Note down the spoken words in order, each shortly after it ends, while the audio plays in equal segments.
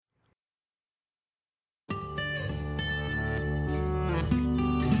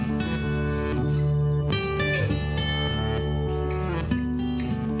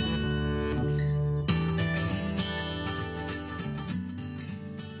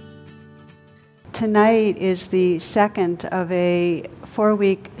tonight is the second of a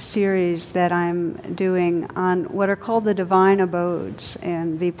 4-week series that I'm doing on what are called the divine abodes,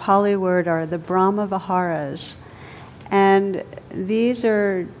 and the Pali word are the Brahma Viharas. And these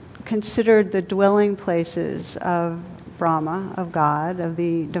are considered the dwelling places of Brahma, of God, of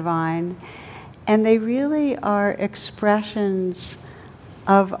the divine. And they really are expressions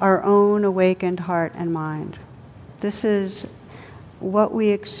of our own awakened heart and mind. This is what we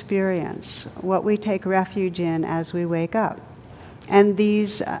experience, what we take refuge in as we wake up. And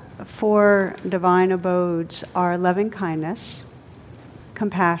these 4 divine abodes are loving kindness,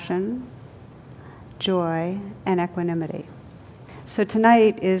 compassion, joy, and equanimity. So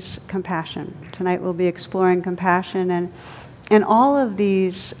tonight is compassion. Tonight we'll be exploring compassion, and all of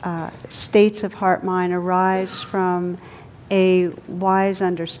these states of heart-mind arise from a wise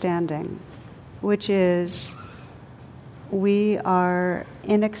understanding, which is we are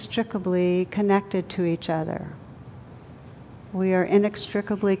inextricably connected to each other. We are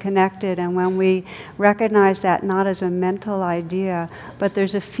inextricably connected, and when we recognize that not as a mental idea, but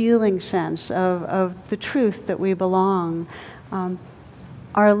there's a feeling sense of the truth that we belong,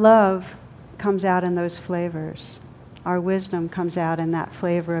 our love comes out in those flavors. Our wisdom comes out in that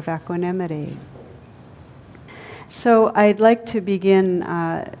flavor of equanimity. So I'd like to begin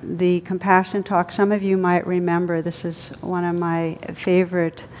the compassion talk. Some of you might remember this is one of my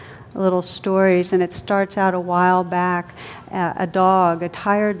favorite little stories, and it starts out a while back. A dog, a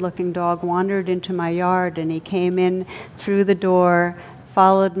tired-looking dog, wandered into my yard, and he came in through the door,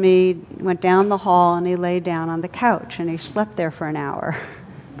 followed me, went down the hall, and he lay down on the couch, and he slept there for an hour.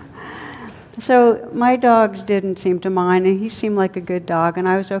 So my dogs didn't seem to mind, and he seemed like a good dog, and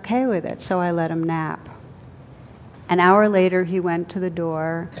I was okay with it, so I let him nap. An hour later, he went to the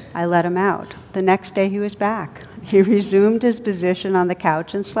door. I let him out. The next day, he was back. He resumed his position on the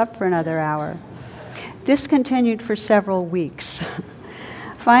couch and slept for another hour. This continued for several weeks.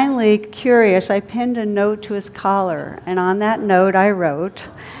 Finally, curious, I pinned a note to his collar, and on that note, I wrote,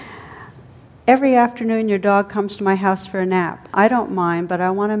 "Every afternoon, your dog comes to my house for a nap. I don't mind, but I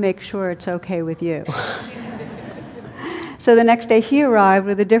want to make sure it's okay with you." So the next day, he arrived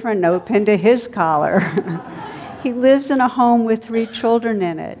with a different note pinned to his collar. He lives in a home with 3 children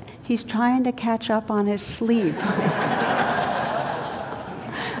in it. He's trying to catch up on his sleep.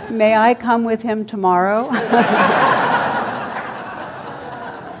 May I come with him tomorrow?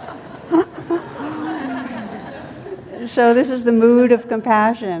 So this is the mood of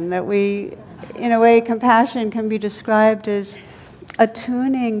compassion, that we, in a way, compassion can be described as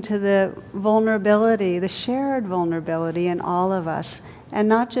attuning to the vulnerability, the shared vulnerability in all of us, and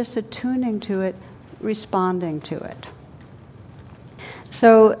not just attuning to it, responding to it.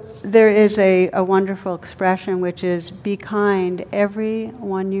 So there is a wonderful expression which is, be kind,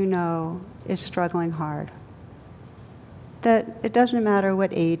 everyone you know is struggling hard. That it doesn't matter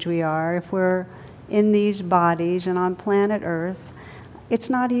what age we are, if we're in these bodies and on planet Earth, it's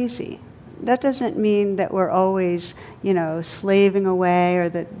not easy. That doesn't mean that we're always, slaving away or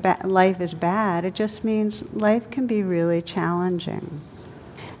that life is bad. It just means life can be really challenging.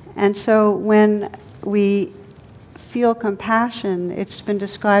 And so when we feel compassion, it's been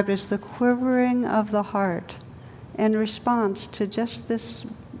described as the quivering of the heart in response to just this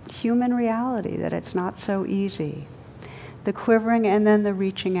human reality that it's not so easy. The quivering and then the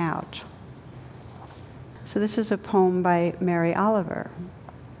reaching out. So this is a poem by Mary Oliver.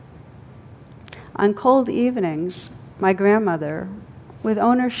 On cold evenings, my grandmother, with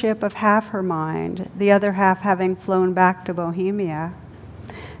ownership of half her mind, the other half having flown back to Bohemia,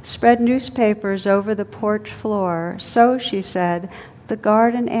 spread newspapers over the porch floor, so, she said, the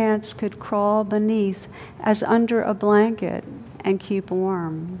garden ants could crawl beneath as under a blanket and keep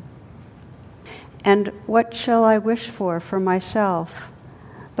warm. And what shall I wish for myself,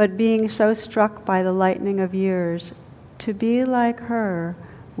 but being so struck by the lightning of years, to be like her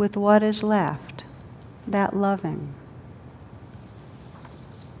with what is left, that loving.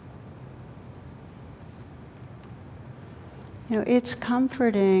 It's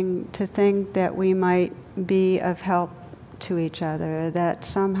comforting to think that we might be of help to each other, that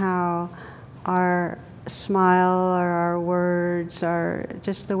somehow our smile or our words or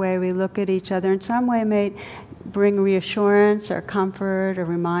just the way we look at each other in some way may bring reassurance or comfort or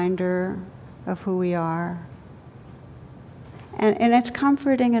reminder of who we are. And it's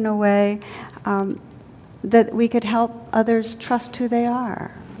comforting in a way that we could help others trust who they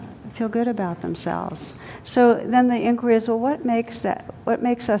are, feel good about themselves. So then the inquiry is, well, what makes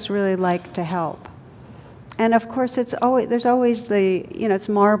us really like to help? And of course, there's always the, it's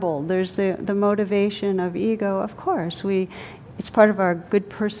marbled. There's the motivation of ego. Of course, It's part of our good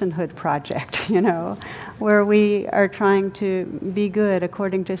personhood project, where we are trying to be good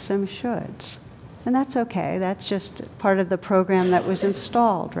according to some shoulds. And that's okay. That's just part of the program that was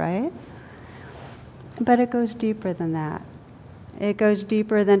installed, right? But it goes deeper than that. It goes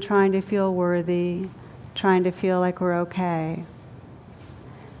deeper than trying to feel worthy, trying to feel like we're okay.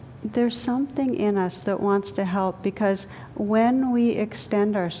 There's something in us that wants to help, because when we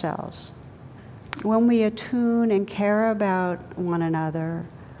extend ourselves, when we attune and care about one another,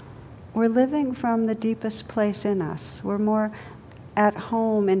 we're living from the deepest place in us. We're more at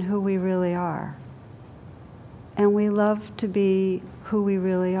home in who we really are. And we love to be who we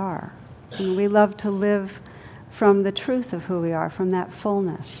really are. And we love to live from the truth of who we are, from that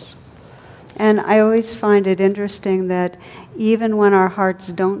fullness. And I always find it interesting that even when our hearts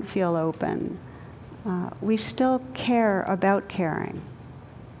don't feel open, we still care about caring.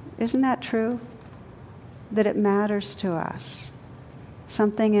 Isn't that true? That it matters to us.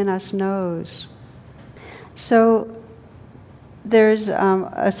 Something in us knows. So there's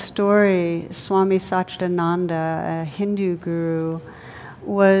a story, Swami Satchidananda, a Hindu guru,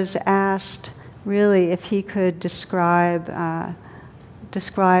 was asked really if he could describe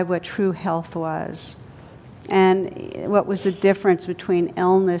what true health was, and what was the difference between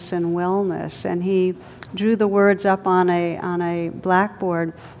illness and wellness. And he drew the words up on a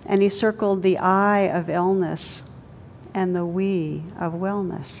blackboard, and he circled the I of illness and the we of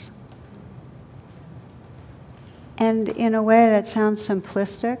wellness. And in a way that sounds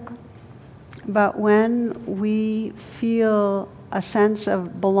simplistic, but when we feel a sense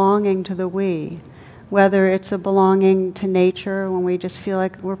of belonging to the we, whether it's a belonging to nature, when we just feel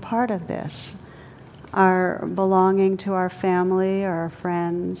like we're part of this, our belonging to our family or our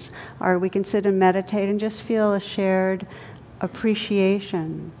friends, or we can sit and meditate and just feel a shared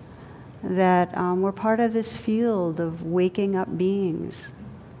appreciation that we're part of this field of waking up beings.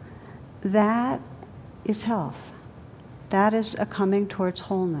 That is health. That is a coming towards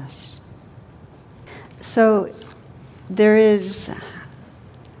wholeness. So there is,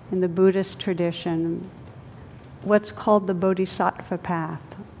 in the Buddhist tradition, what's called the Bodhisattva path.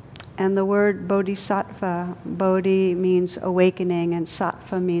 And the word bodhisattva, bodhi means awakening, and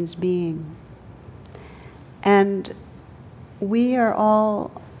sattva means being. And we are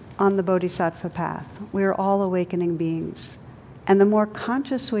all on the bodhisattva path. We are all awakening beings. And the more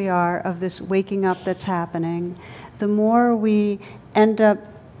conscious we are of this waking up that's happening, the more we end up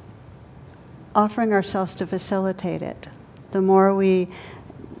offering ourselves to facilitate it. The more we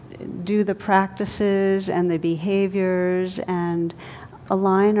do the practices and the behaviors and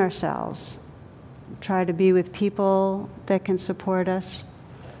align ourselves, try to be with people that can support us.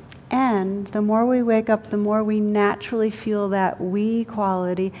 And the more we wake up, the more we naturally feel that we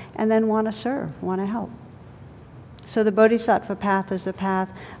quality and then want to serve, want to help. So the Bodhisattva path is a path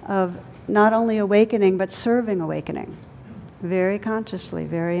of not only awakening, but serving awakening, very consciously,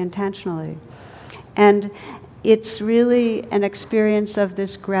 very intentionally. And it's really an experience of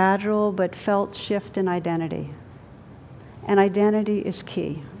this gradual but felt shift in identity. And identity is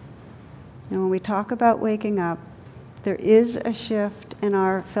key. And when we talk about waking up, there is a shift in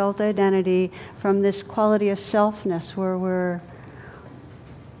our felt identity from this quality of selfness where we're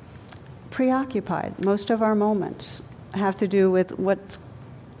preoccupied. Most of our moments have to do with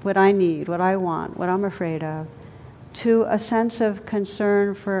what I need, what I want, what I'm afraid of, to a sense of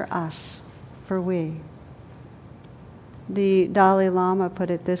concern for us, for we. The Dalai Lama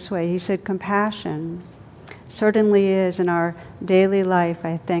put it this way. He said, compassion certainly is in our daily life,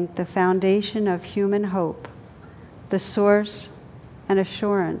 I think, the foundation of human hope, the source and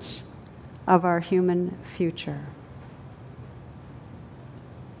assurance of our human future.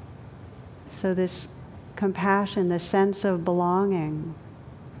 So this compassion, the sense of belonging,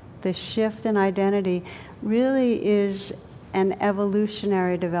 the shift in identity really is an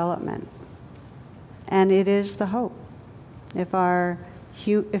evolutionary development. And it is the hope.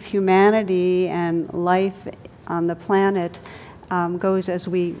 If humanity and life on the planet goes as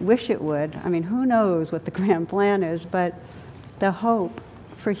we wish it would, I mean, who knows what the grand plan is, but the hope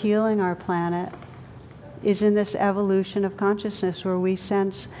for healing our planet is in this evolution of consciousness where we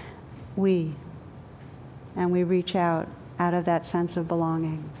sense we, and we reach out of that sense of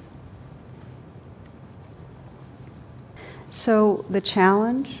belonging. So the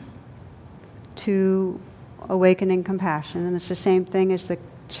challenge to awakening compassion, and it's the same thing as the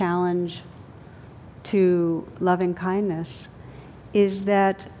challenge to loving kindness, is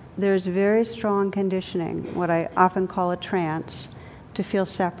that there's very strong conditioning, what I often call a trance, to feel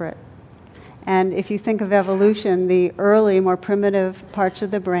separate. And if you think of evolution, the early, more primitive parts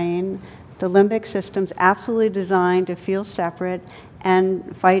of the brain, The limbic system's absolutely designed to feel separate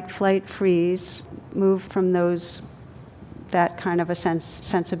and fight, flight, freeze, move from that kind of a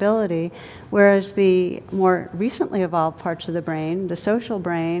sensibility, whereas the more recently evolved parts of the brain, the social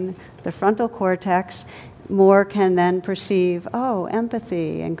brain, the frontal cortex, more can then perceive,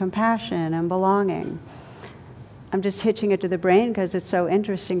 empathy and compassion and belonging. I'm just hitching it to the brain because it's so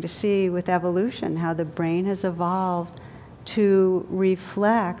interesting to see with evolution how the brain has evolved to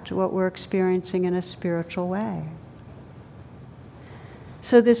reflect what we're experiencing in a spiritual way.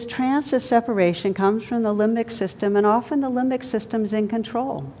 So this trance of separation comes from the limbic system, and often the limbic system is in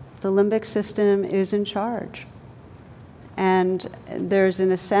control. The limbic system is in charge. And there's,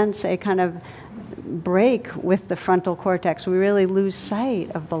 in a sense, a kind of break with the frontal cortex. We really lose sight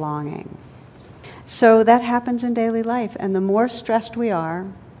of belonging. So that happens in daily life. And the more stressed we are,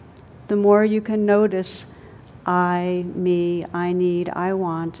 the more you can notice I, me, I need, I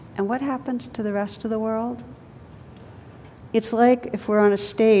want. And what happens to the rest of the world? It's like if we're on a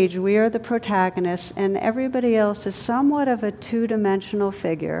stage, we are the protagonists, and everybody else is somewhat of a two-dimensional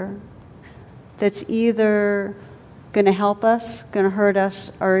figure that's either going to help us, going to hurt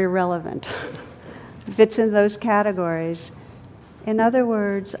us, or irrelevant. Fits in those categories. In other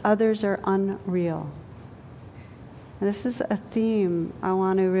words, others are unreal. And this is a theme I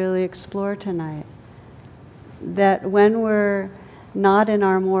want to really explore tonight. That when we're not in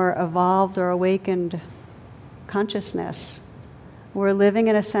our more evolved or awakened consciousness, we're living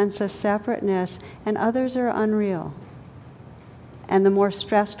in a sense of separateness, and others are unreal. And the more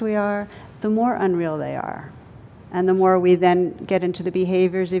stressed we are, the more unreal they are. And the more we then get into the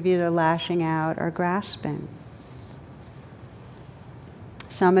behaviors of either lashing out or grasping.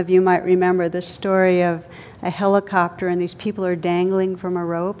 Some of you might remember the story of a helicopter, and these people are dangling from a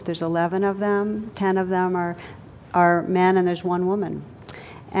rope. There's 11 of them. 10 of them are men, and there's one woman.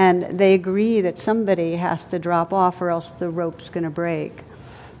 And they agree that somebody has to drop off or else the rope's going to break.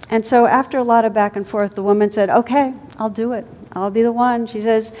 And so after a lot of back and forth, the woman said, okay, I'll do it. I'll be the one. She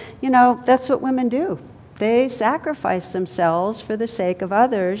says, that's what women do. They sacrifice themselves for the sake of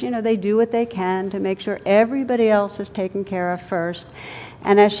others. They do what they can to make sure everybody else is taken care of first.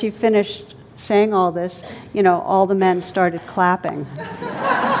 And as she finished saying all this, all the men started clapping.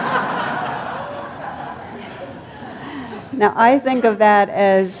 Now, I think of that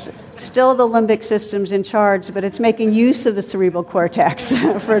as still the limbic system's in charge, but it's making use of the cerebral cortex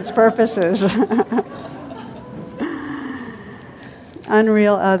for its purposes.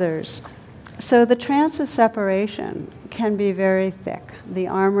 Unreal others. So the trance of separation can be very thick. The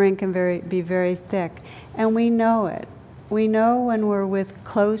armoring can be very thick. And we know it. We know when we're with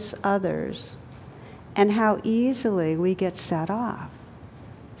close others and how easily we get set off.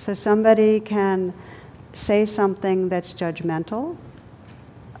 So somebody can say something that's judgmental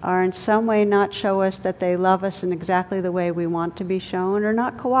or in some way not show us that they love us in exactly the way we want to be shown or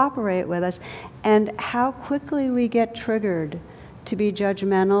not cooperate with us, and how quickly we get triggered to be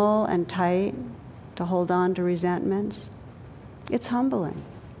judgmental and tight, to hold on to resentments. It's humbling.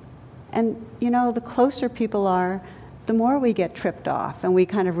 And, the closer people are, the more we get tripped off and we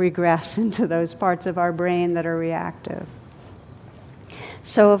kind of regress into those parts of our brain that are reactive.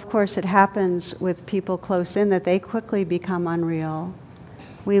 So, of course, it happens with people close in that they quickly become unreal.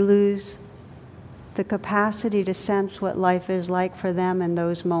 We lose the capacity to sense what life is like for them in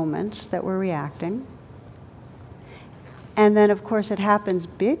those moments that we're reacting. And then, of course, it happens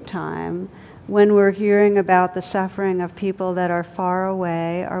big time when we're hearing about the suffering of people that are far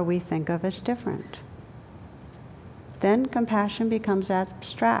away or we think of as different. Then compassion becomes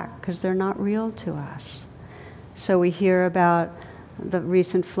abstract because they're not real to us. So we hear about the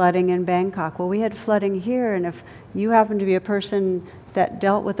recent flooding in Bangkok. Well, we had flooding here, and if you happen to be a person that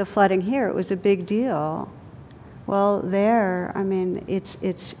dealt with the flooding here, it was a big deal. Well, there,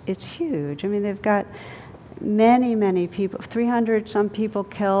 it's huge. They've got many people, 300 some people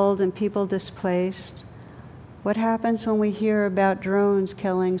killed and people displaced. What happens when we hear about drones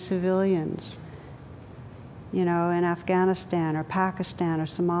killing civilians? In Afghanistan or Pakistan or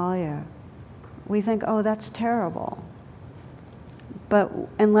Somalia. We think, that's terrible. But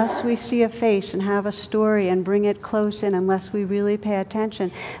unless we see a face and have a story and bring it close in, unless we really pay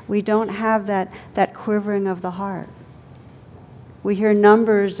attention, we don't have that quivering of the heart. We hear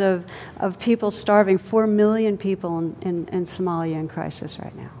numbers of people starving, 4 million people in Somalia in crisis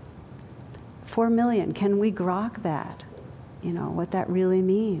right now. 4 million. Can we grok that? What that really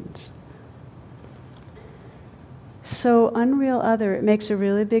means. So unreal other, it makes a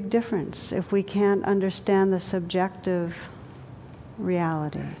really big difference if we can't understand the subjective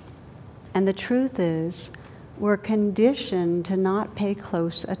reality. And the truth is, we're conditioned to not pay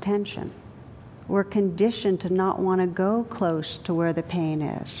close attention. We're conditioned to not want to go close to where the pain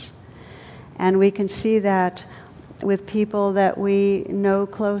is. And we can see that with people that we know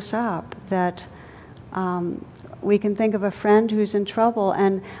close up, that we can think of a friend who's in trouble,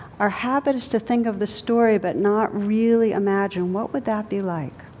 and our habit is to think of the story but not really imagine, what would that be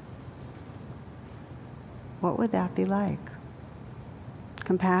like? What would that be like?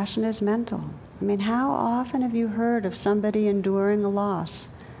 Compassion is mental. I mean, how often have you heard of somebody enduring a loss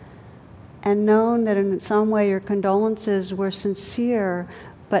and known that in some way your condolences were sincere,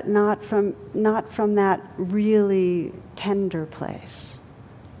 but not from that really tender place?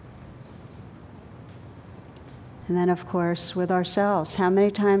 And then, of course, with ourselves, how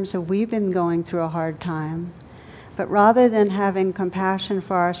many times have we been going through a hard time, but rather than having compassion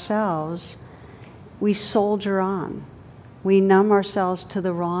for ourselves, we soldier on. We numb ourselves to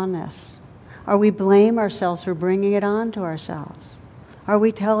the rawness. Or we blame ourselves for bringing it on to ourselves. Or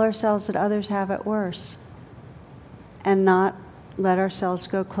we tell ourselves that others have it worse and not let ourselves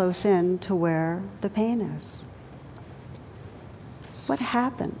go close in to where the pain is. What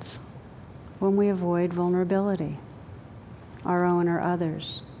happens when we avoid vulnerability, our own or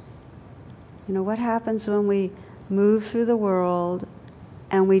others? You know, what happens when we move through the world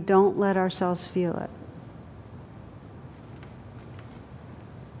and we don't let ourselves feel it?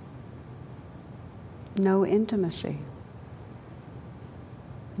 No intimacy.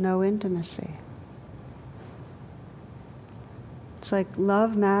 No intimacy. It's like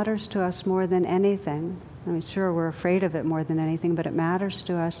love matters to us more than anything. I mean, sure, we're afraid of it more than anything, but it matters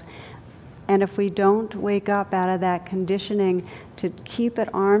to us. And if we don't wake up out of that conditioning to keep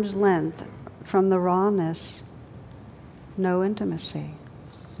at arm's length from the rawness, no intimacy,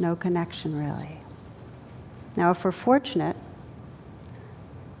 no connection really. Now, if we're fortunate,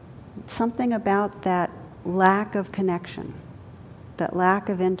 something about that lack of connection, that lack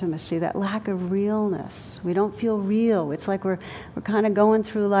of intimacy, that lack of realness. We don't feel real. It's like we're kind of going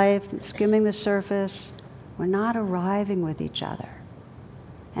through life, skimming the surface. We're not arriving with each other.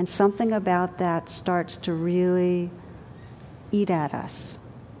 And something about that starts to really eat at us,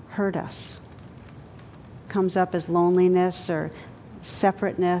 hurt us. Comes up as loneliness or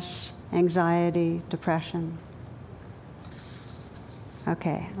separateness, anxiety, depression.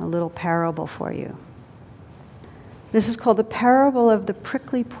 Okay, a little parable for you. This is called the parable of the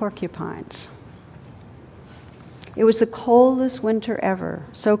prickly porcupines. It was the coldest winter ever,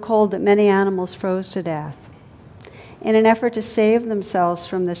 so cold that many animals froze to death. In an effort to save themselves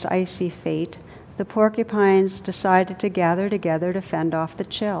from this icy fate, the porcupines decided to gather together to fend off the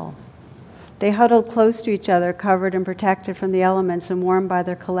chill. They huddled close to each other, covered and protected from the elements and warmed by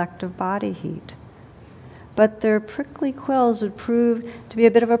their collective body heat. But their prickly quills would prove to be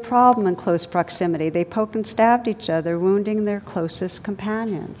a bit of a problem in close proximity. They poked and stabbed each other, wounding their closest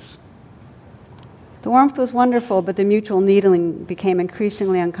companions. The warmth was wonderful, but the mutual needling became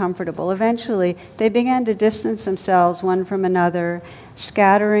increasingly uncomfortable. Eventually, they began to distance themselves one from another,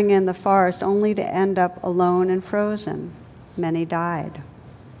 scattering in the forest only to end up alone and frozen. Many died.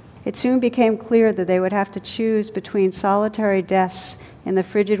 It soon became clear that they would have to choose between solitary deaths in the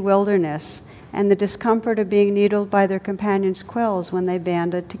frigid wilderness and the discomfort of being needled by their companions' quills when they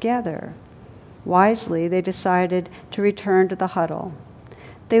banded together. Wisely, they decided to return to the huddle.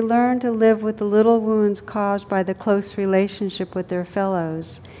 They learned to live with the little wounds caused by the close relationship with their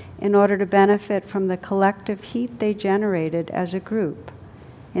fellows in order to benefit from the collective heat they generated as a group.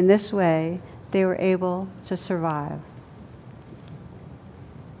 In this way, they were able to survive.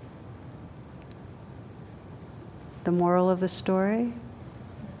 The moral of the story?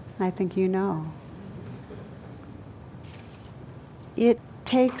 I think you know. It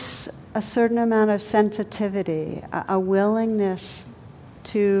takes a certain amount of sensitivity, a willingness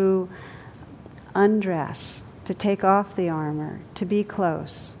to undress, to take off the armor, to be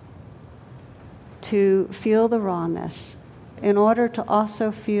close, to feel the rawness, in order to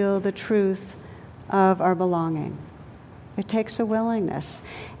also feel the truth of our belonging. It takes a willingness.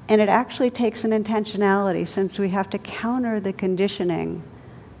 And it actually takes an intentionality, since we have to counter the conditioning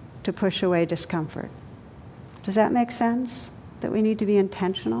to push away discomfort. Does that make sense? That we need to be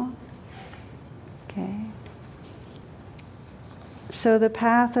intentional? Okay. So the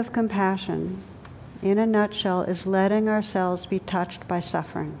path of compassion, in a nutshell, is letting ourselves be touched by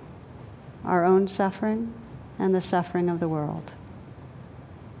suffering. Our own suffering and the suffering of the world.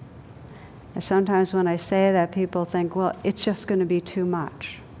 And sometimes when I say that, people think, well, it's just going to be too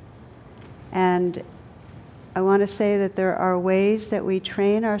much. And I want to say that there are ways that we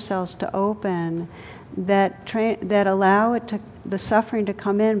train ourselves to open that allow the suffering to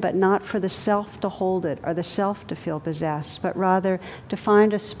come in, but not for the self to hold it or the self to feel possessed, but rather to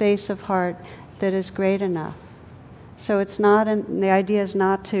find a space of heart that is great enough. So it's not, the idea is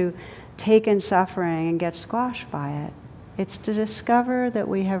not to take in suffering and get squashed by it. It's to discover that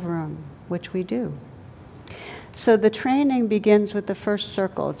we have room, which we do. So the training begins with the first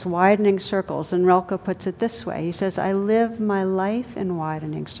circle. It's widening circles, and Rilke puts it this way. He says, I live my life in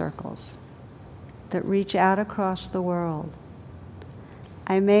widening circles that reach out across the world.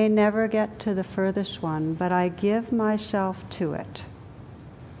 I may never get to the furthest one, but I give myself to it.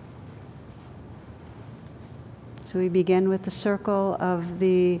 So we begin with the circle of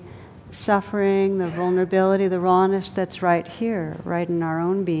the suffering, the vulnerability, the rawness that's right here, right in our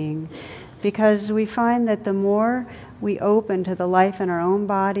own being. Because we find that the more we open to the life in our own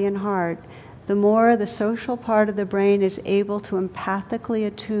body and heart, the more the social part of the brain is able to empathically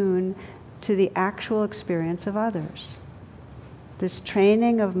attune to the actual experience of others. This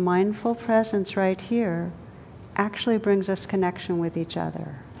training of mindful presence right here actually brings us connection with each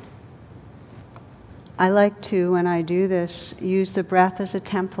other. I like to, when I do this, use the breath as a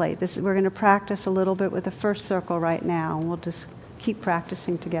template. We're going to practice a little bit with the first circle right now, and we'll just keep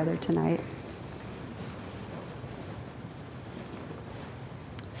practicing together tonight.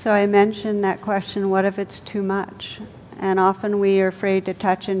 So I mentioned that question, what if it's too much? And often we are afraid to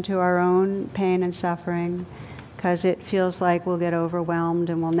touch into our own pain and suffering because it feels like we'll get overwhelmed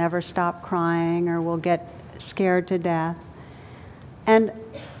and we'll never stop crying, or we'll get scared to death. And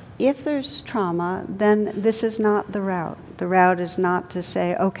if there's trauma, then this is not the route. The route is not to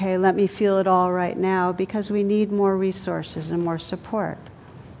say, okay, let me feel it all right now, because we need more resources and more support.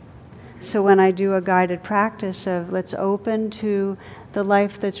 So when I do a guided practice of let's open to the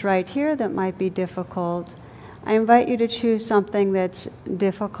life that's right here that might be difficult, I invite you to choose something that's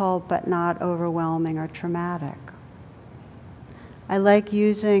difficult but not overwhelming or traumatic. I like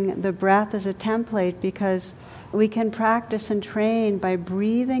using the breath as a template because we can practice and train by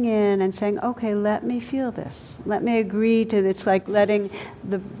breathing in and saying, okay, let me feel this. Let me agree to this. It's like letting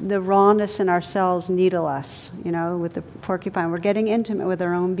the rawness in ourselves needle us, with the porcupine. We're getting intimate with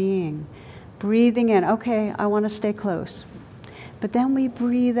our own being. Breathing in, okay, I want to stay close. But then we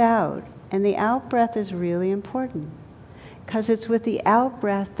breathe out, and the out-breath is really important because it's with the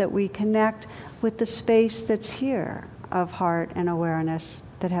out-breath that we connect with the space that's here of heart and awareness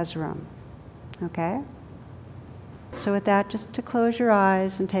that has room. Okay? So with that, just to close your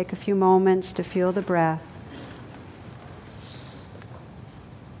eyes and take a few moments to feel the breath.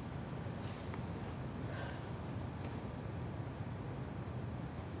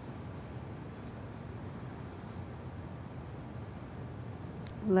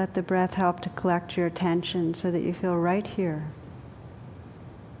 Let the breath help to collect your attention so that you feel right here,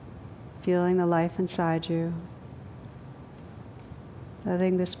 feeling the life inside you.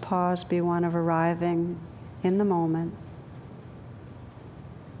 Letting this pause be one of arriving in the moment.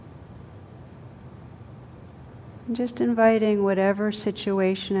 And just inviting whatever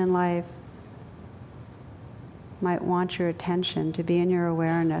situation in life might want your attention to be in your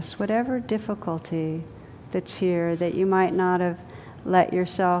awareness, whatever difficulty that's here that you might not have let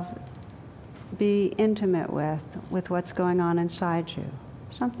yourself be intimate with what's going on inside you,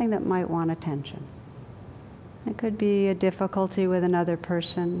 something that might want attention. It could be a difficulty with another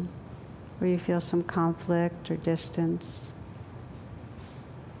person where you feel some conflict or distance.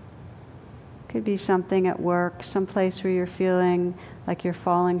 It could be something at work, some place where you're feeling like you're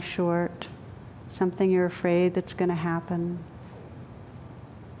falling short, something you're afraid that's going to happen,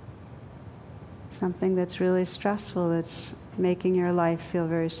 something that's really stressful that's making your life feel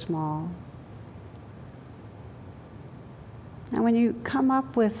very small. And when you come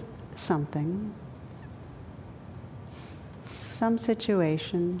up with something, some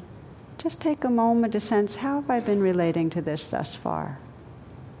situation, just take a moment to sense, how have I been relating to this thus far?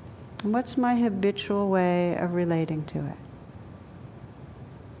 And what's my habitual way of relating to it?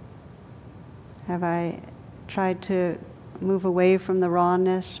 Have I tried to move away from the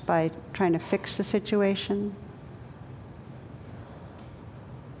rawness by trying to fix the situation?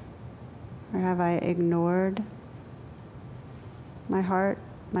 Or have I ignored my heart,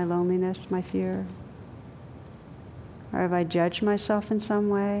 my loneliness, my fear? Or have I judged myself in some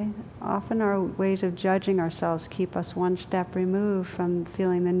way? Often our ways of judging ourselves keep us one step removed from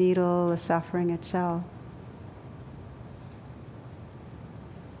feeling the needle, the suffering itself.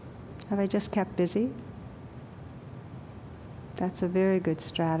 Have I just kept busy? That's a very good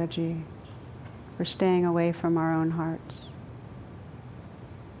strategy for staying away from our own hearts.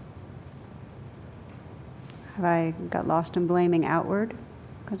 Have I got lost in blaming outward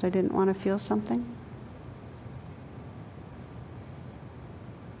because I didn't want to feel something?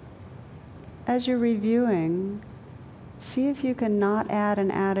 As you're reviewing, see if you can not add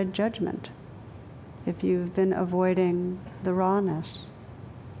an added judgment. if you've been avoiding the rawness.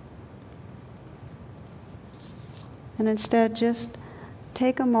 And instead, just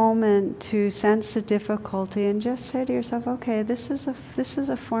take a moment to sense the difficulty and just say to yourself, okay, this is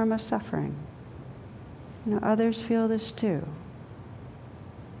a form of suffering. Others feel this too.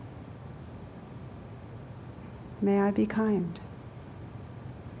 May I be kind.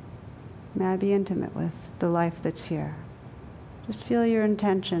 May I be intimate with the life that's here. Just feel your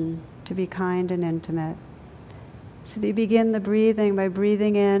intention to be kind and intimate. So that you begin the breathing by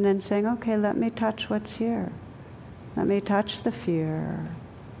breathing in and saying, okay, let me touch what's here. Let me touch the fear,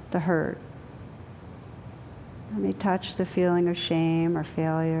 the hurt. Let me touch the feeling of shame or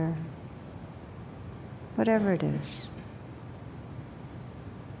failure. Whatever it is.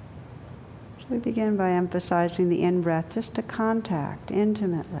 So we begin by emphasizing the in-breath, just to contact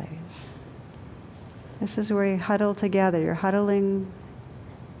intimately. This is where you huddle together. You're huddling,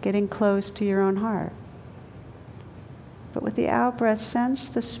 getting close to your own heart. But with the out-breath, sense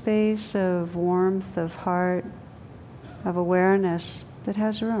the space of warmth, of heart, of awareness that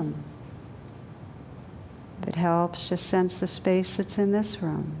has room. If it helps, just sense the space that's in this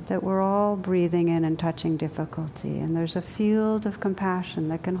room, that we're all breathing in and touching difficulty, and there's a field of compassion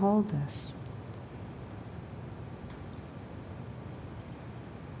that can hold this.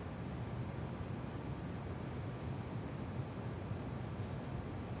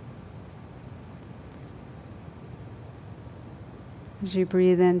 As you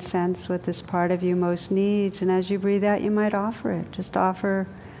breathe in, sense what this part of you most needs, and as you breathe out, you might offer it. Just offer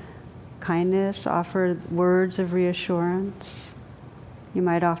kindness, offer words of reassurance. You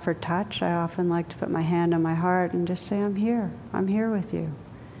might offer touch. I often like to put my hand on my heart and just say, I'm here with you.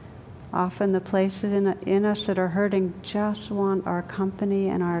 Often the places in us that are hurting just want our company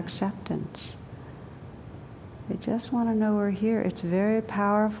and our acceptance. They just want to know we're here. It's very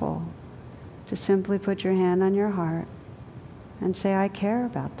powerful to simply put your hand on your heart and say, I care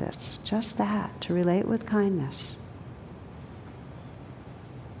about this. Just that, to relate with kindness.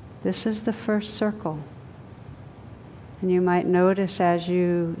 This is the first circle. And you might notice as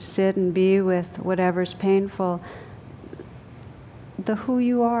you sit and be with whatever's painful, the who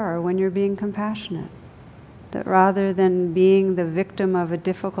you are when you're being compassionate. That rather than being the victim of a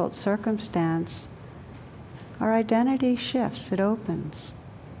difficult circumstance, our identity shifts, it opens.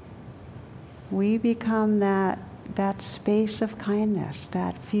 We become that space of kindness,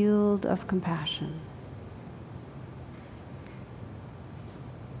 that field of compassion.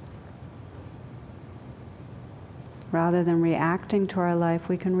 Rather than reacting to our life,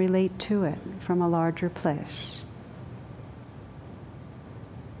 we can relate to it from a larger place.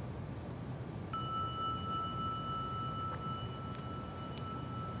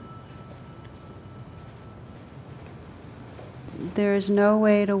 There is no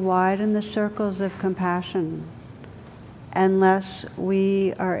way to widen the circles of compassion unless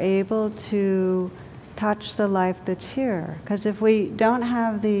we are able to touch the life that's here. Because if we don't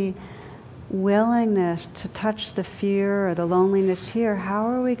have the willingness to touch the fear or the loneliness here, how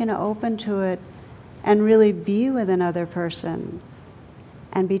are we going to open to it and really be with another person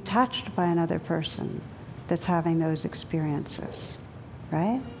and be touched by another person that's having those experiences,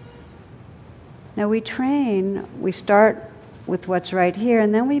 right? Now we start with what's right here,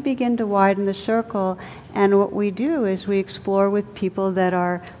 and then we begin to widen the circle, and what we do is we explore with people that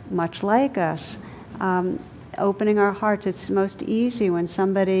are much like us, opening our hearts. It's most easy when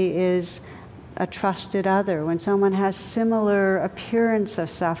somebody is a trusted other, when someone has similar appearance of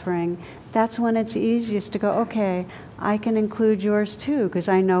suffering. That's when it's easiest to go, okay, I can include yours too, because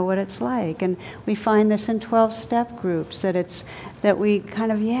I know what it's like. And we find this in 12-step groups, that we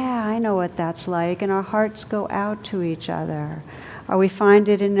kind of, I know what that's like, and our hearts go out to each other. Or we find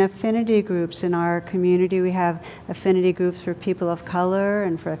it in affinity groups. In our community, we have affinity groups for people of color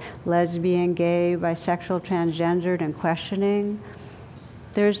and for lesbian, gay, bisexual, transgendered, and questioning.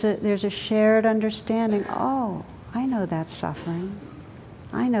 There's a shared understanding. Oh, I know that suffering.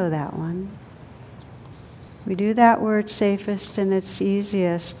 I know that one. We do that where it's safest and it's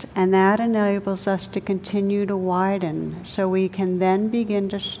easiest, and that enables us to continue to widen, so we can then begin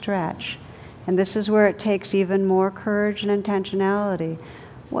to stretch. And this is where it takes even more courage and intentionality.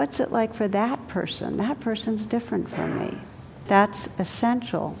 What's it like for that person? That person's different from me. That's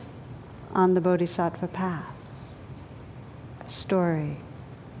essential on the Bodhisattva path. Story.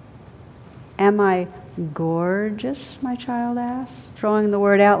 Am I gorgeous, my child asks, throwing the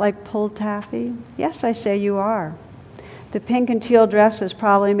word out like pulled taffy? Yes, I say you are. The pink and teal dress is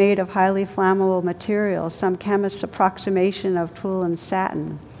probably made of highly flammable materials, some chemist's approximation of tulle and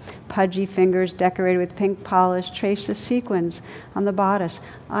satin. Pudgy fingers decorated with pink polish trace the sequins on the bodice.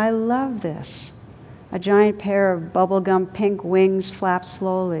 I love this. A giant pair of bubblegum pink wings flap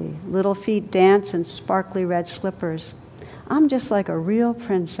slowly. Little feet dance in sparkly red slippers. I'm just like a real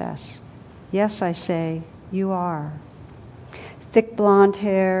princess. Yes, I say, you are. Thick blonde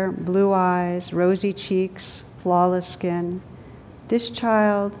hair, blue eyes, rosy cheeks, flawless skin. This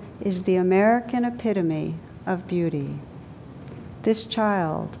child is the American epitome of beauty. This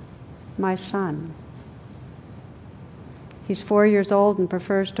child, my son. He's 4 years old and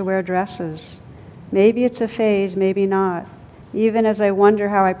prefers to wear dresses. Maybe it's a phase, maybe not. Even as I wonder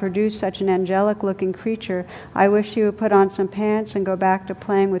how I produce such an angelic-looking creature, I wish he would put on some pants and go back to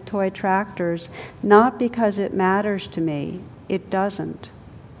playing with toy tractors, not because it matters to me, it doesn't,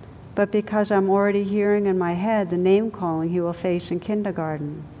 but because I'm already hearing in my head the name-calling he will face in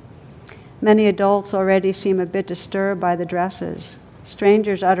kindergarten. Many adults already seem a bit disturbed by the dresses.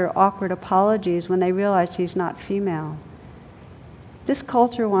 Strangers utter awkward apologies when they realize he's not female. This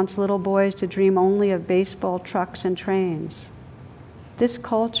culture wants little boys to dream only of baseball, trucks, and trains. This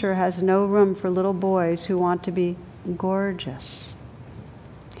culture has no room for little boys who want to be gorgeous.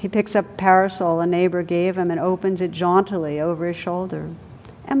 He picks up a parasol a neighbor gave him and opens it jauntily over his shoulder.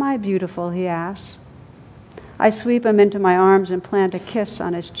 Am I beautiful, he asks. I sweep him into my arms and plant a kiss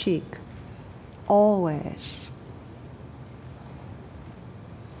on his cheek. Always.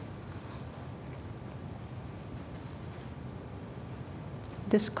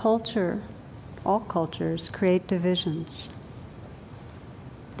 This culture, all cultures, create divisions.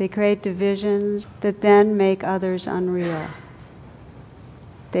 They create divisions that then make others unreal.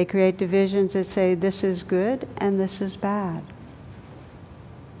 They create divisions that say this is good and this is bad.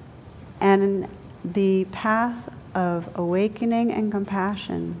 And the path of awakening and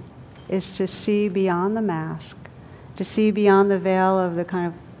compassion is to see beyond the mask, to see beyond the veil of the kind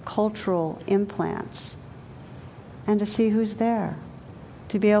of cultural implants, and to see who's there.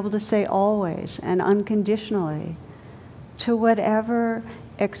 To be able to say always and unconditionally to whatever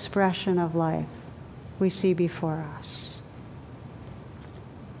expression of life we see before us.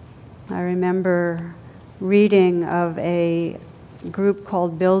 I remember reading of a group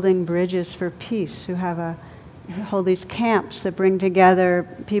called Building Bridges for Peace who hold these camps that bring together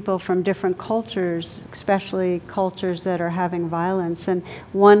people from different cultures, especially cultures that are having violence. And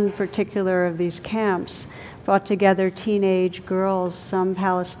one particular of these camps brought together teenage girls, some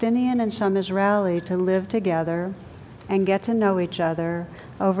Palestinian and some Israeli, to live together and get to know each other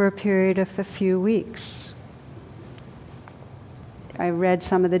over a period of a few weeks. I read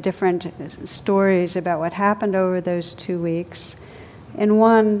some of the different stories about what happened over those 2 weeks. In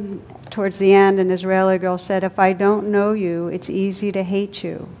one, towards the end, an Israeli girl said, if I don't know you, it's easy to hate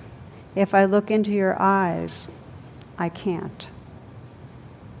you. If I look into your eyes, I can't.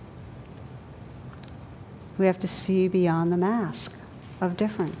 We have to see beyond the mask of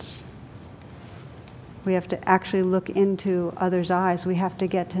difference. We have to actually look into others' eyes. We have to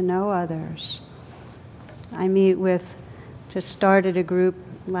get to know others. I just started a group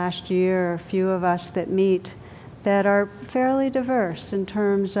last year, a few of us that meet that are fairly diverse in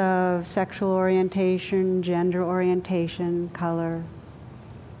terms of sexual orientation, gender orientation, color.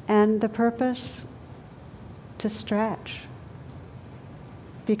 And the purpose? To stretch.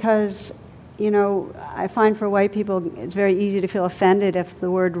 Because I find for white people it's very easy to feel offended if the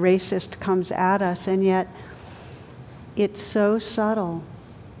word racist comes at us, and yet it's so subtle.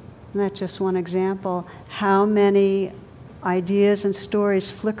 And that's just one example. How many ideas and stories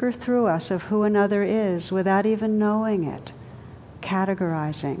flicker through us of who another is without even knowing it,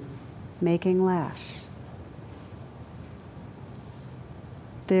 categorizing, making less.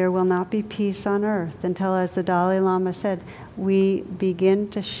 There will not be peace on earth until, as the Dalai Lama said, we begin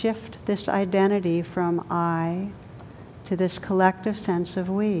to shift this identity from I to this collective sense of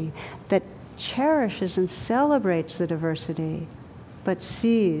we that cherishes and celebrates the diversity, but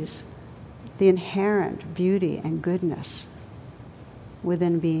sees the inherent beauty and goodness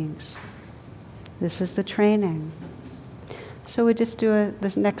within beings. This is the training. So we just do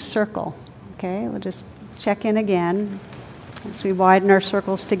this next circle, okay? We'll just check in again as we widen our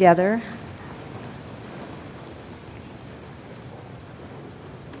circles together.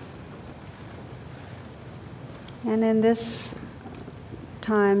 And in this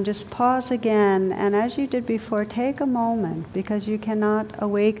time, just pause again, and as you did before, take a moment, because you cannot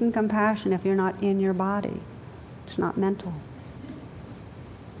awaken compassion if you're not in your body. It's not mental.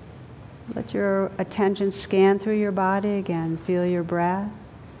 Let your attention scan through your body again. Feel your breath.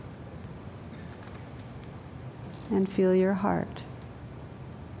 And feel your heart.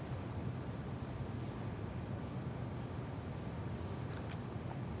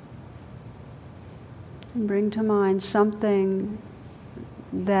 And bring to mind something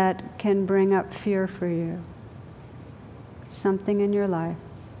that can bring up fear for you. Something in your life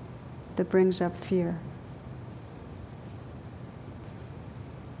that brings up fear.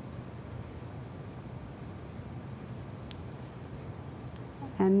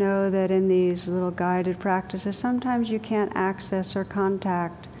 And know that in these little guided practices, sometimes you can't access or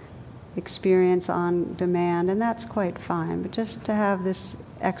contact experience on demand, and that's quite fine, but just to have this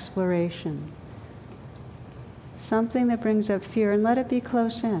exploration. Something that brings up fear, and let it be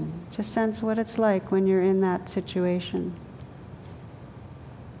close in. Just sense what it's like when you're in that situation.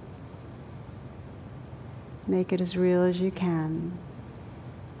 Make it as real as you can.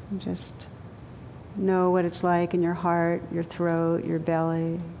 And just know what it's like in your heart, your throat, your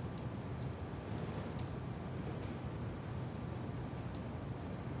belly.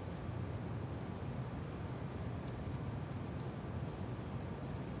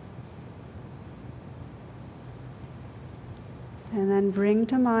 And then bring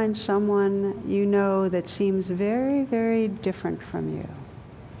to mind someone you know that seems very, very different from you.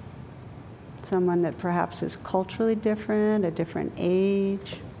 Someone that perhaps is culturally different, a different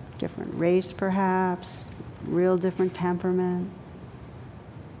age, different race perhaps, real different temperament.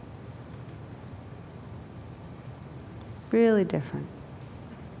 Really different.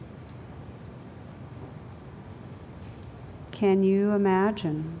 Can you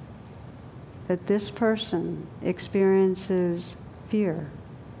imagine that this person experiences fear,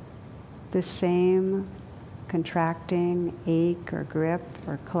 the same contracting ache or grip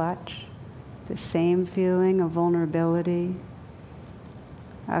or clutch, the same feeling of vulnerability,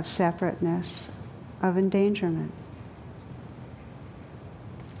 of separateness, of endangerment?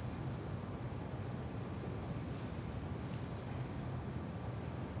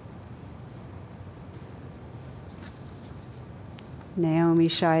 Naomi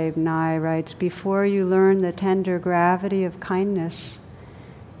Shaib Nye writes, "Before you learn the tender gravity of kindness,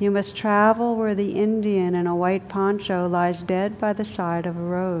 you must travel where the Indian in a white poncho lies dead by the side of a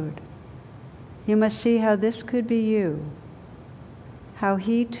road. You must see how this could be you, how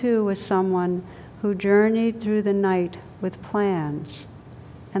he too was someone who journeyed through the night with plans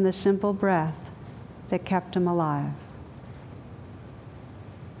and the simple breath that kept him alive."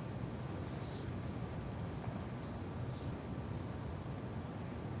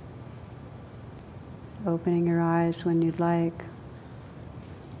 Opening your eyes when you'd like.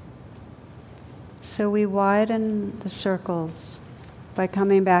 So we widen the circles by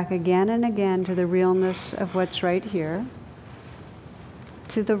coming back again and again to the realness of what's right here,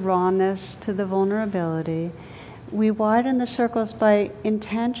 to the rawness, to the vulnerability. We widen the circles by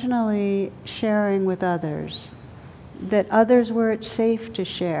intentionally sharing with others, that others where it's safe to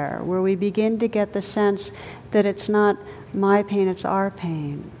share, where we begin to get the sense that it's not my pain, it's our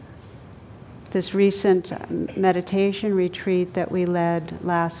pain. This recent meditation retreat that we led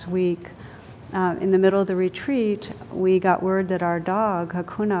last week, in the middle of the retreat, we got word that our dog,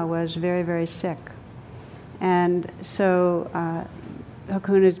 Hakuna, was very, very sick. And so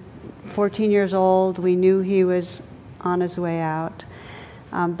Hakuna's 14 years old. We knew he was on his way out.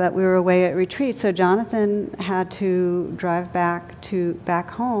 But we were away at retreat, so Jonathan had to drive back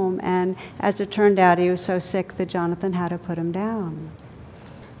home, and as it turned out, he was so sick that Jonathan had to put him down.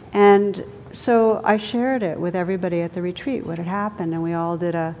 And so I shared it with everybody at the retreat, what had happened, and we all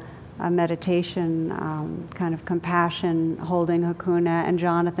did a meditation, kind of compassion, holding Hakuna and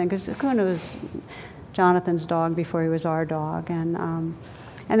Jonathan, because Hakuna was Jonathan's dog before he was our dog. And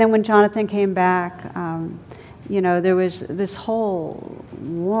then when Jonathan came back, there was this whole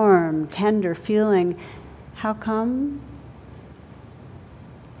warm, tender feeling. How come?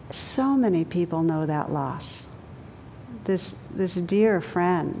 So many people know that loss. This dear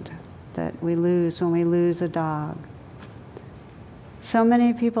friend that we lose when we lose a dog. So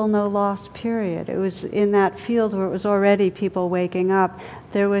many people know loss, period. It was in that field where it was already people waking up,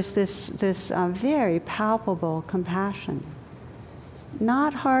 there was this very palpable compassion.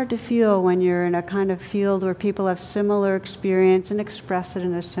 Not hard to feel when you're in a kind of field where people have similar experience and express it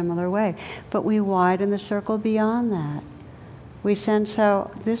in a similar way. But we widen the circle beyond that. We sense how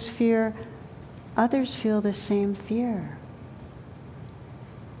this fear, others feel the same fear.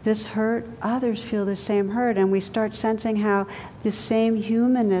 This hurt, others feel the same hurt, and we start sensing how the same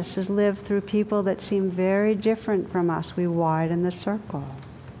humanness is lived through people that seem very different from us. We widen the circle.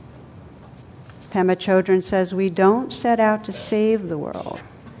 Pema Chodron says, we don't set out to save the world.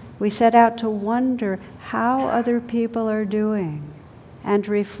 We set out to wonder how other people are doing and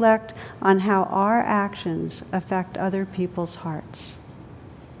to reflect on how our actions affect other people's hearts.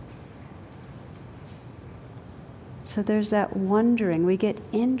 So there's that wondering. We get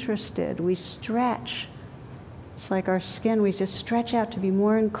interested. We stretch It's like our skin, we just stretch out to be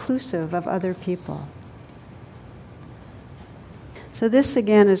more inclusive of other people. So this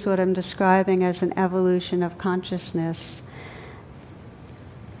again is what I'm describing as an evolution of consciousness.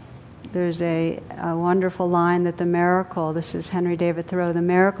 There's a wonderful line that the miracle, this is Henry David Thoreau, the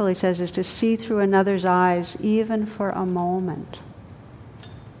miracle, he says, is to see through another's eyes even for a moment.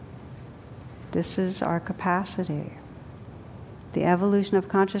 This is our capacity. The evolution of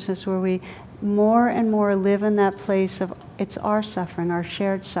consciousness where we more and more live in that place of it's our suffering, our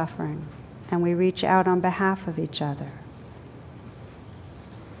shared suffering, and we reach out on behalf of each other.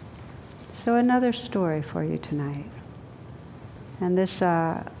 So another story for you tonight. And this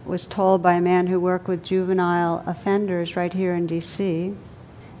was told by a man who worked with juvenile offenders right here in D.C.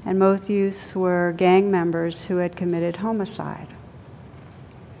 And both youths were gang members who had committed homicide.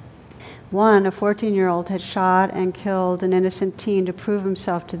 One, a 14-year-old, had shot and killed an innocent teen to prove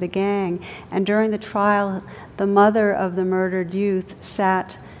himself to the gang. And during the trial, the mother of the murdered youth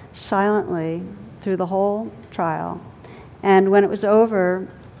sat silently through the whole trial. And when it was over,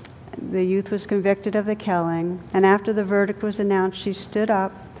 the youth was convicted of the killing. And after the verdict was announced, she stood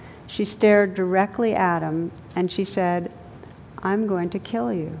up, she stared directly at him, and she said, "I'm going to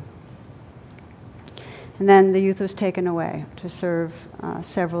kill you." And then the youth was taken away to serve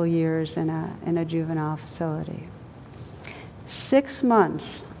several years in a juvenile facility. 6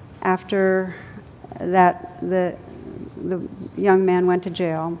 months after that, the young man went to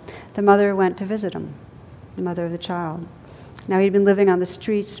jail, the mother went to visit him, the mother of the child. Now, he'd been living on the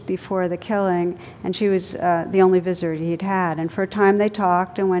streets before the killing, and she was the only visitor he'd had. And for a time they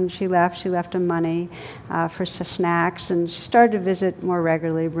talked, and when she left him money for snacks, and she started to visit more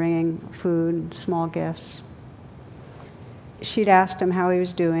regularly, bringing food, small gifts. She'd asked him how he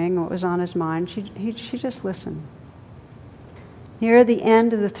was doing, what was on his mind. She just listened. Near the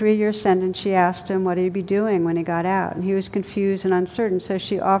end of the 3-year sentence, she asked him what he'd be doing when he got out, and he was confused and uncertain, so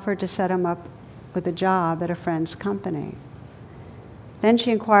she offered to set him up with a job at a friend's company. Then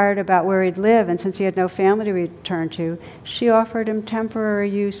she inquired about where he'd live, and since he had no family to return to, she offered him temporary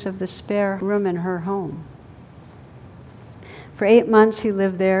use of the spare room in her home. For 8 months he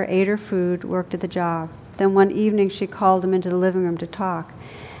lived there, ate her food, worked at the job. Then one evening she called him into the living room to talk.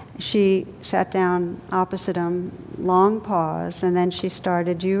 She sat down opposite him, long pause, and then she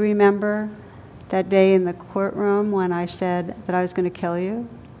started, "Do you remember that day in the courtroom when I said that I was going to kill you?"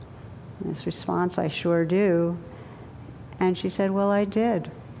 And his response, "I sure do." And she said, "Well, I did."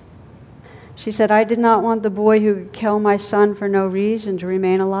 She said, "I did not want the boy who could kill my son for no reason to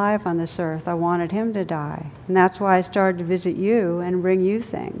remain alive on this earth. I wanted him to die. And that's why I started to visit you and bring you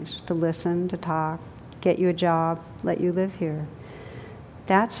things, to listen, to talk, get you a job, let you live here.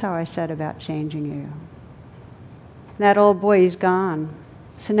 That's how I set about changing you." That old boy, he's gone.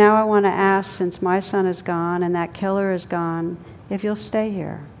 So now I want to ask, since my son is gone and that killer is gone, if you'll stay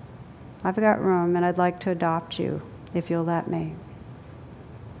here. I've got room and I'd like to adopt you, if you'll let me.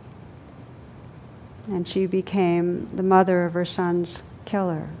 And she became the mother of her son's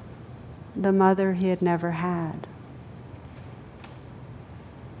killer, the mother he had never had.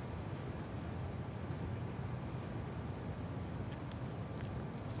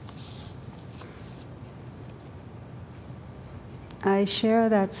 I share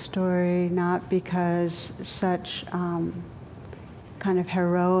that story not because such kind of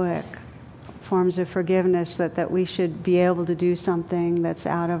heroic forms of forgiveness that we should be able to do something that's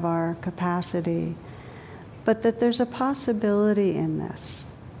out of our capacity, but that there's a possibility in this.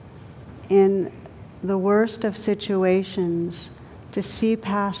 In the worst of situations, to see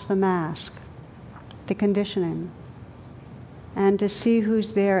past the mask, the conditioning, and to see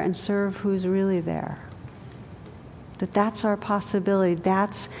who's there and serve who's really there. That's our possibility.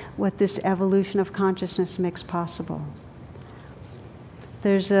 That's what this evolution of consciousness makes possible.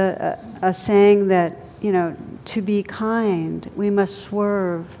 There's a saying that, to be kind, we must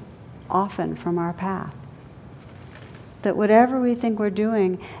swerve often from our path. That whatever we think we're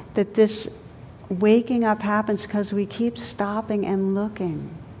doing, that this waking up happens because we keep stopping and looking.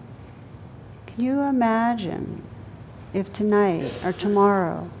 Can you imagine if tonight or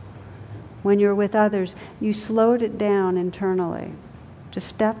tomorrow, when you're with others, you slowed it down internally, just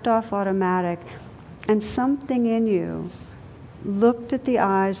stepped off automatic, and something in you looked at the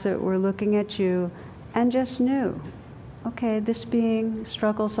eyes that were looking at you and just knew, okay, this being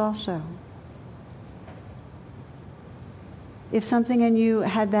struggles also. If something in you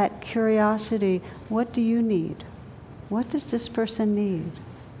had that curiosity, what do you need? What does this person need?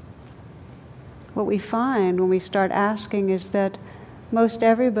 What we find when we start asking is that most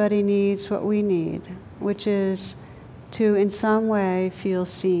everybody needs what we need, which is to in some way feel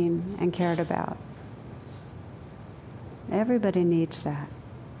seen and cared about. Everybody needs that.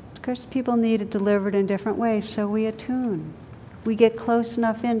 Of course, people need it delivered in different ways, so we attune. We get close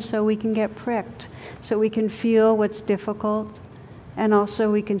enough in so we can get pricked, so we can feel what's difficult, and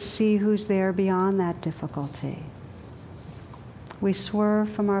also we can see who's there beyond that difficulty. We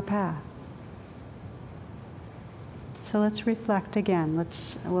swerve from our path. So let's reflect again.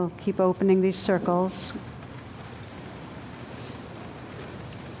 We'll keep opening these circles.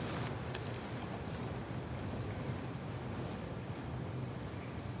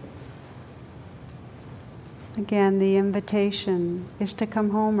 Again, the invitation is to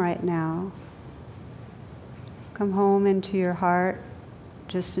come home right now. Come home into your heart,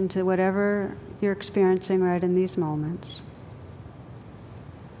 just into whatever you're experiencing right in these moments.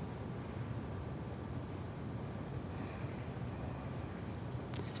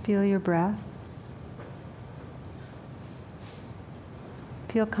 Just feel your breath.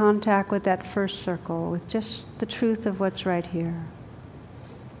 Feel contact with that first circle, with just the truth of what's right here.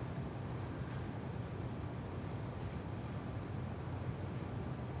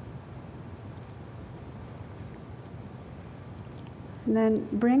 And then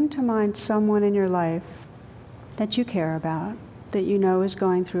bring to mind someone in your life that you care about, that you know is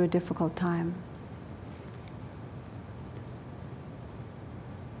going through a difficult time.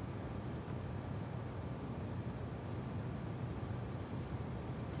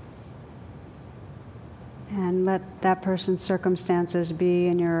 And let that person's circumstances be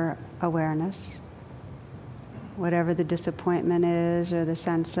in your awareness. Whatever the disappointment is, or the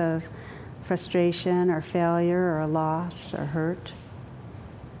sense of frustration or failure or loss or hurt.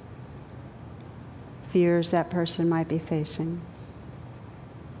 Fears that person might be facing.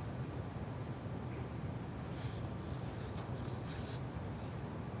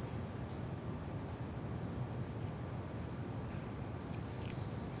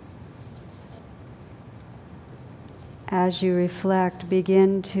 As you reflect,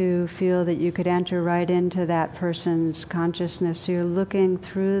 begin to feel that you could enter right into that person's consciousness. So you're looking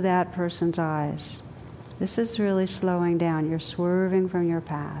through that person's eyes. This is really slowing down. You're swerving from your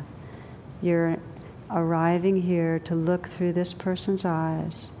path. You're arriving here to look through this person's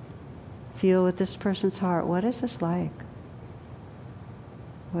eyes. Feel with this person's heart. What is this like?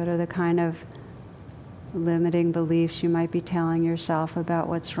 What are the kind of limiting beliefs you might be telling yourself about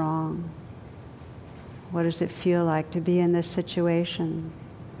what's wrong? What does it feel like to be in this situation?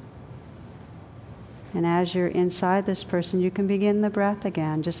 And as you're inside this person, you can begin the breath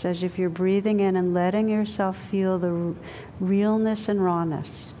again, just as if you're breathing in and letting yourself feel the realness and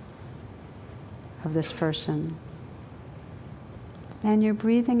rawness of this person. And you're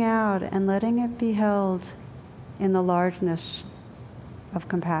breathing out and letting it be held in the largeness of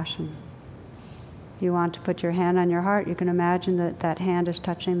compassion. If you want to put your hand on your heart, you can imagine that that hand is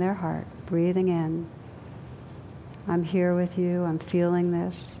touching their heart. Breathing in. I'm here with you, I'm feeling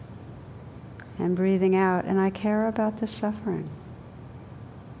this. And breathing out, and I care about this suffering.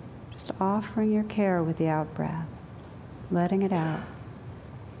 Just offering your care with the out-breath. Letting it out.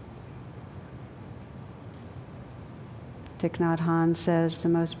 Thich Nhat Hanh says the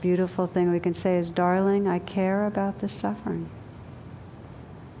most beautiful thing we can say is, darling, I care about this suffering.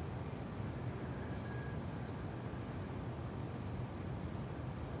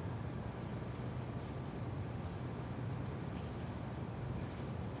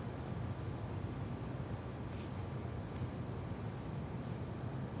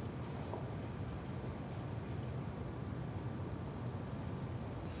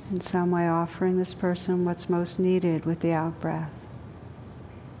 In some way offering this person what's most needed with the out-breath.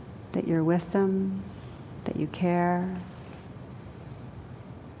 That you're with them, that you care.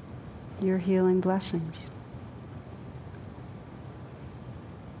 Your healing blessings.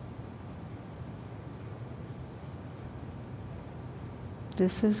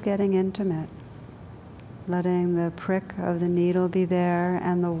 This is getting intimate. Letting the prick of the needle be there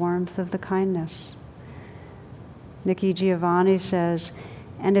and the warmth of the kindness. Nikki Giovanni says,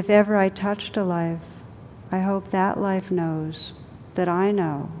 and if ever I touched a life, I hope that life knows that I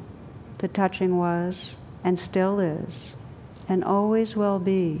know the touching was and still is and always will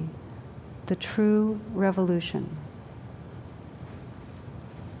be the true revolution.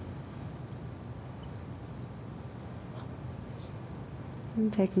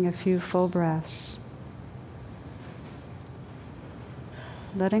 And taking a few full breaths.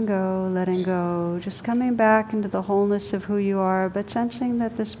 Letting go, just coming back into the wholeness of who you are, but sensing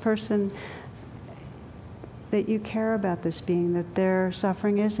that this person, that you care about this being, that their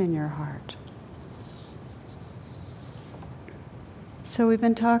suffering is in your heart. So we've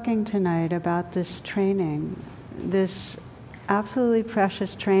been talking tonight about this training, this absolutely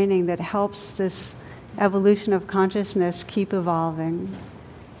precious training that helps this evolution of consciousness keep evolving,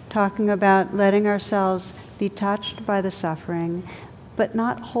 talking about letting ourselves be touched by the suffering, but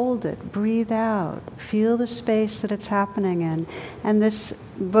not hold it. Breathe out. Feel the space that it's happening in. And this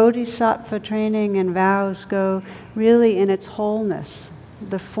bodhisattva training and vows go really in its wholeness.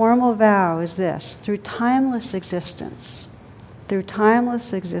 The formal vow is this: through timeless existence,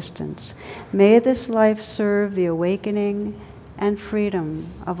 may this life serve the awakening and freedom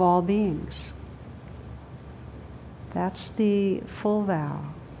of all beings. That's the full vow.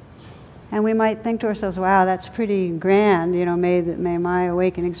 And we might think to ourselves, wow, that's pretty grand, may my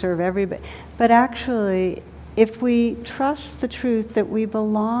awakening serve everybody. But actually, if we trust the truth that we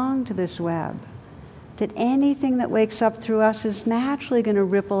belong to this web, that anything that wakes up through us is naturally going to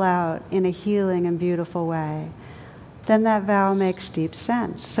ripple out in a healing and beautiful way, then that vow makes deep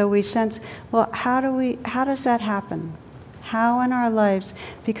sense. So we sense, well, how does that happen? How in our lives?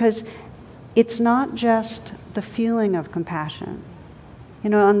 Because it's not just the feeling of compassion.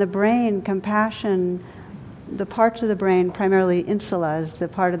 On the brain, compassion, the parts of the brain, primarily insulas, the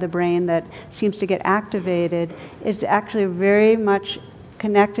part of the brain that seems to get activated, is actually very much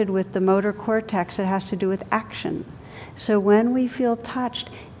connected with the motor cortex that has to do with action. So when we feel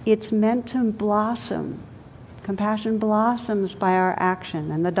touched, it's meant to blossom. Compassion blossoms by our action.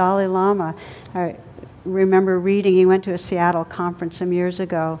 And the Dalai Lama, I remember reading, he went to a Seattle conference some years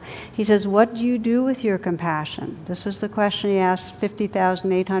ago. He says, what do you do with your compassion? This was the question he asked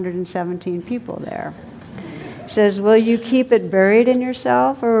 50,817 people there. He says, will you keep it buried in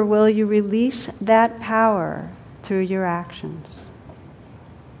yourself, or will you release that power through your actions?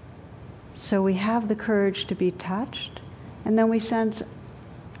 So we have the courage to be touched, and then we sense,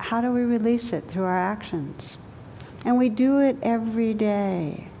 how do we release it through our actions? And we do it every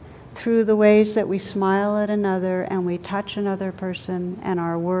day through the ways that we smile at another and we touch another person, and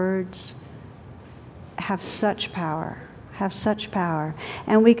our words have such power.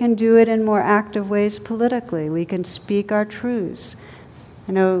 And we can do it in more active ways politically. We can speak our truths.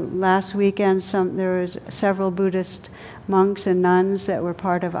 I know last weekend there was several Buddhist monks and nuns that were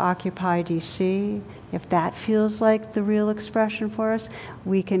part of Occupy DC. If that feels like the real expression for us,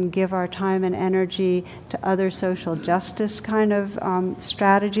 we can give our time and energy to other social justice kind of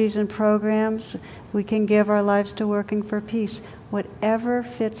strategies and programs. We can give our lives to working for peace. Whatever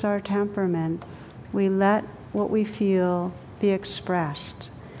fits our temperament, we let what we feel be expressed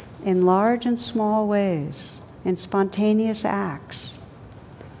in large and small ways, in spontaneous acts.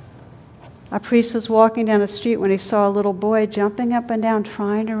 A priest was walking down the street when he saw a little boy jumping up and down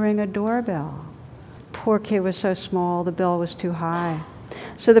trying to ring a doorbell. Poor kid was so small, the bell was too high.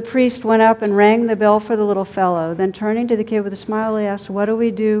 So the priest went up and rang the bell for the little fellow. Then turning to the kid with a smile, he asked, what do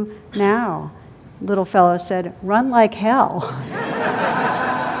we do now? Little fellow said, run like hell.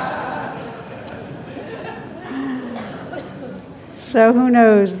 So who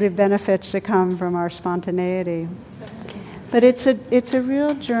knows the benefits that come from our spontaneity. But it's a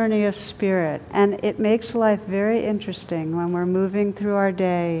real journey of spirit, and it makes life very interesting when we're moving through our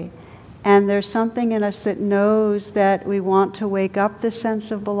day, and there's something in us that knows that we want to wake up the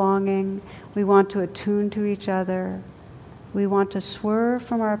sense of belonging, we want to attune to each other, we want to swerve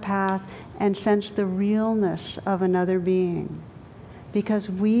from our path and sense the realness of another being, because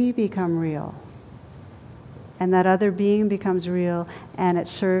we become real. And that other being becomes real, and it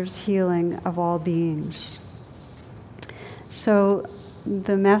serves healing of all beings. So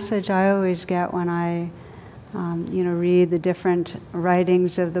the message I always get when I read the different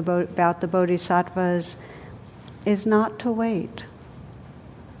writings of about the bodhisattvas is not to wait.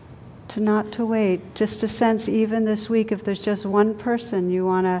 Not to wait. Just to sense, even this week, if there's just one person you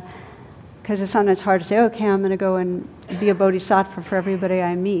want to, because it's sometimes hard to say, okay, I'm going to go and be a bodhisattva for everybody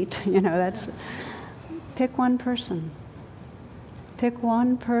I meet. That's... Pick one person. Pick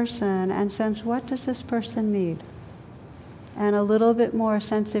one person and sense, what does this person need? And a little bit more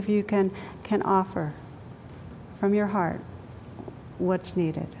sense if you can offer from your heart what's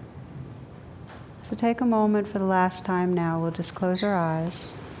needed. So take a moment for the last time now. We'll just close our eyes.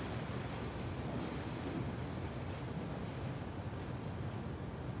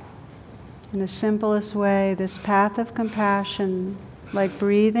 In the simplest way, this path of compassion, like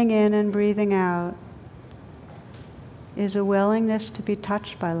breathing in and breathing out, is a willingness to be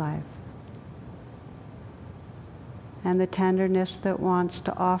touched by life, and the tenderness that wants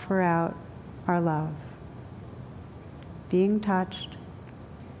to offer out our love. Being touched,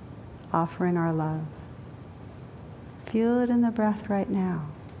 offering our love. Feel it in the breath right now.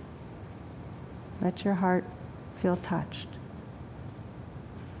 Let your heart feel touched.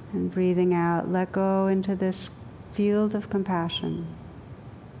 And breathing out, let go into this field of compassion.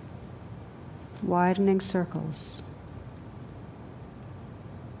 widening circles.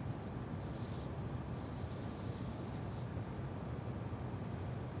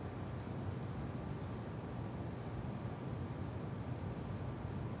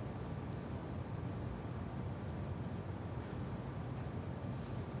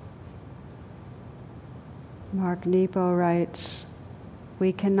 Mark Nepo writes,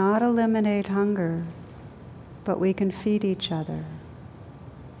 "We cannot eliminate hunger, but we can feed each other.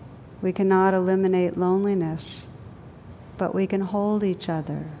 We cannot eliminate loneliness, but we can hold each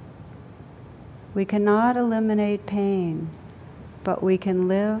other. We cannot eliminate pain, but we can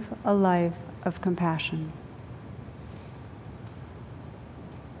live a life of compassion."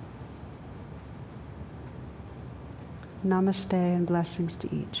 Namaste and blessings to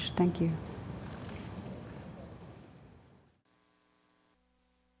each. Thank you.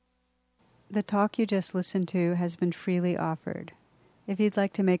 The talk you just listened to has been freely offered. If you'd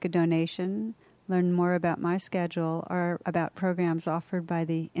like to make a donation, learn more about my schedule, or about programs offered by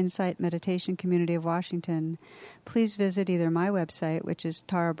the Insight Meditation Community of Washington, please visit either my website, which is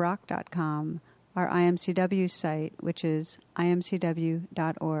tarabrach.com, or IMCW's site, which is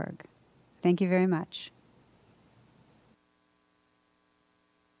imcw.org. Thank you very much.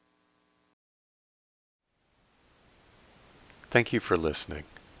 Thank you for listening.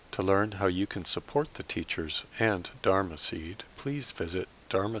 To learn how you can support the teachers and Dharma Seed, please visit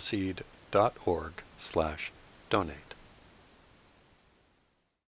dharmaseed.org/donate.